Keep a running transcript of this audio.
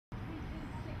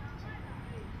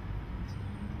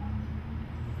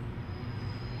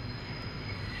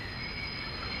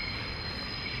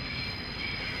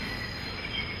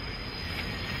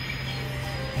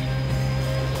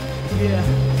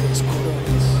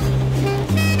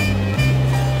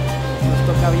Nos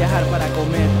toca viajar para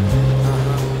comer.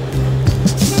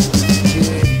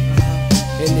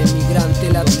 El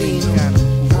emigrante latino,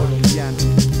 Un colombiano.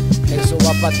 eso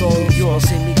va para todos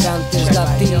los emigrantes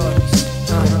latinos.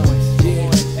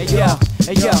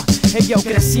 Yo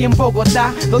crecí en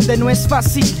Bogotá, donde no es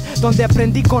fácil, donde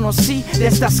aprendí, conocí de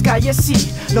estas calles,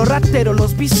 sí. Los rateros,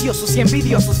 los viciosos y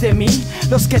envidiosos de mí,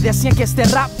 los que decían que este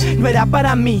rap no era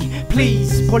para mí.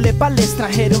 Please, volé para el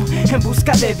extranjero en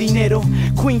busca de dinero.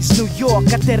 Queens, New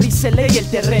York, aterricé y el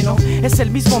terreno es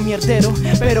el mismo mierdero,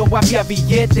 pero había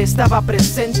billete, estaba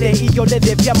presente y yo le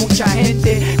debía a mucha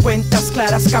gente. Cuentas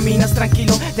claras, caminas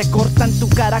tranquilo, te cortan tu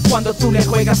cara cuando tú le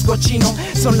juegas cochino.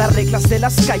 Son las reglas de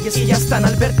las calles y ya están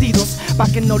advertidos, pa'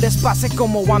 que no les pase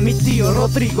como a mi tío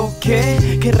Rodrigo,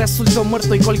 que resultó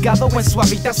muerto y colgado en su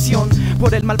habitación.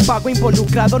 Por el mal pago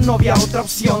involucrado no había otra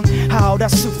opción. Ahora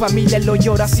su familia lo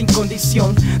llora sin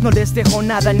condición, no les dejó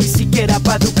nada, ni siquiera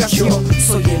pa' educación. Yo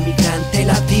soy emigrante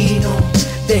latino,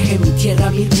 dejé mi tierra,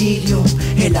 mi idilio,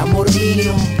 el amor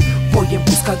mío. Voy en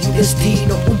busca de un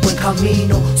destino, un buen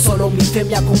camino, solo mi fe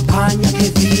me acompaña,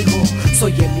 que digo,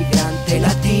 soy emigrante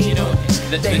latino.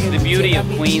 You know, the beauty of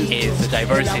Queens is the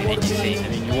diversity that you see. I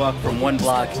mean, you walk from one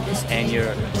block and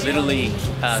you're literally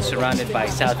surrounded by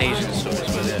South Asian stores,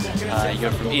 whether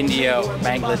you're from India or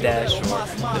Bangladesh or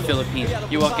the Philippines.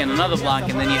 You walk in another block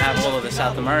and then you have all of the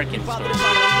South American stores,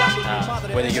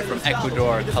 whether you're from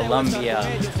Ecuador, Colombia,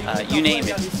 you name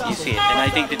it, you see it. And I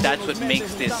think that that's what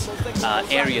makes this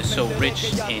area so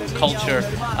rich in culture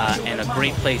and a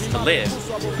great place to live,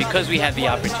 because we have the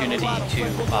opportunity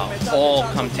to all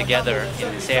come together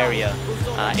in this area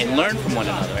and learn from one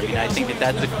another. I mean, I think that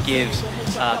that's what gives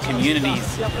communities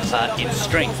its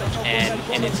strength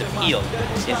and its appeal,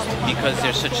 is because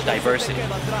there's such diversity.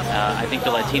 I think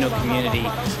the Latino community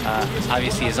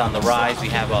obviously is on the rise. We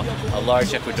have a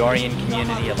large Ecuadorian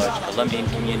community, a large Colombian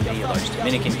community, a large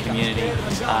Dominican community,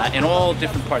 and all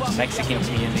different parts of Mexican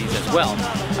communities as well.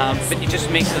 But it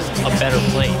just makes us a better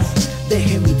place.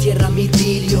 Dejé mi tierra, mi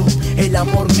idilio, el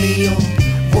amor mío.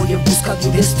 Voy en busca de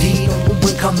un destino, un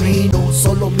buen camino,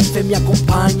 solo mi fe me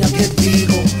acompaña, que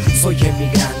digo, soy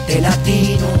emigrante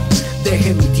latino.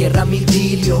 Dejé mi tierra, mi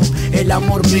idilio, el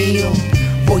amor mío.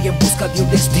 Voy en busca de un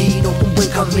destino, un buen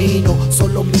camino,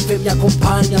 solo mi fe me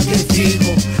acompaña, que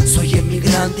digo, soy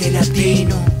emigrante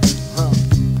latino.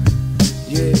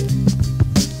 Yeah.